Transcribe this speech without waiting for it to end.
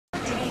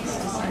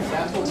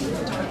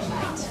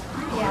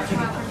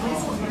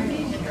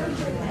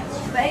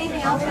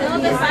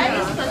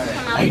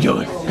How you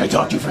doing? Can I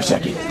talk to you for a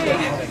second?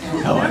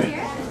 How are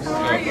you?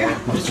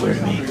 Just swear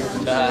to me.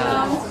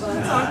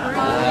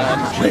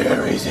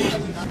 Where is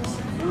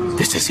it?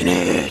 This isn't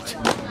it.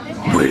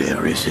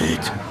 Where is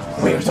it?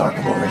 Where's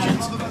Arkham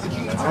Origins?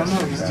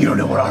 You don't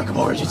know what Arkham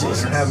Origins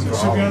is?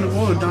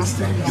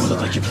 You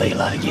look like you play a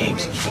lot of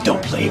games, but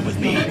don't play it with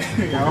me.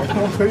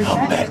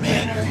 I'm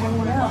Batman.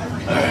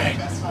 Alright.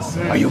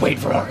 Are you waiting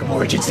for Arkham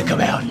Origins to come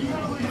out?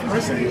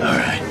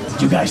 Alright.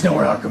 Do you guys know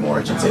where Arkham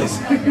Origins is?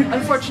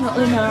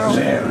 Unfortunately, no.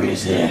 Where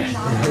is it?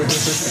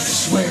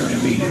 Swear to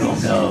me you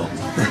don't know.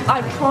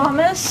 I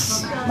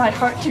promise, my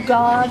heart to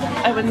God,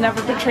 I would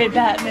never betray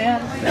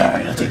Batman.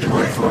 Alright, I'll take your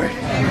word for it.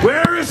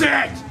 Where is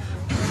it?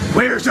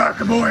 Where's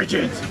Arkham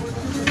Origins?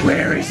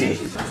 Where is it?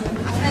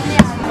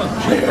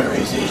 Where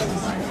is it?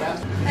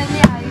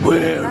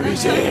 Where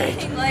is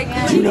it?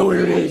 Do you know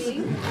where it is?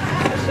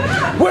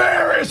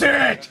 Where is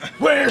it?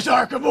 Where's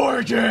Arkham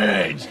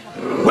Origins?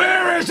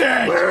 Where is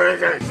it? Where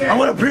is it? I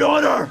want a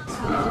pre-order!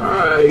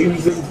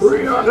 Using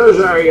pre-orders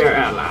are your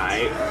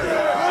ally.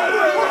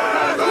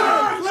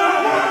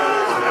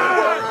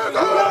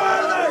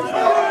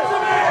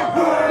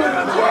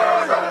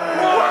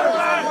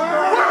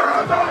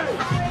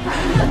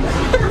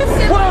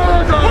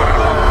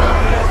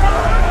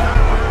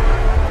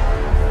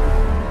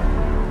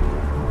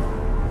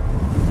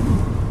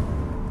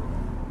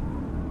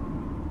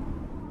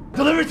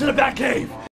 Deliver it to the Batcave!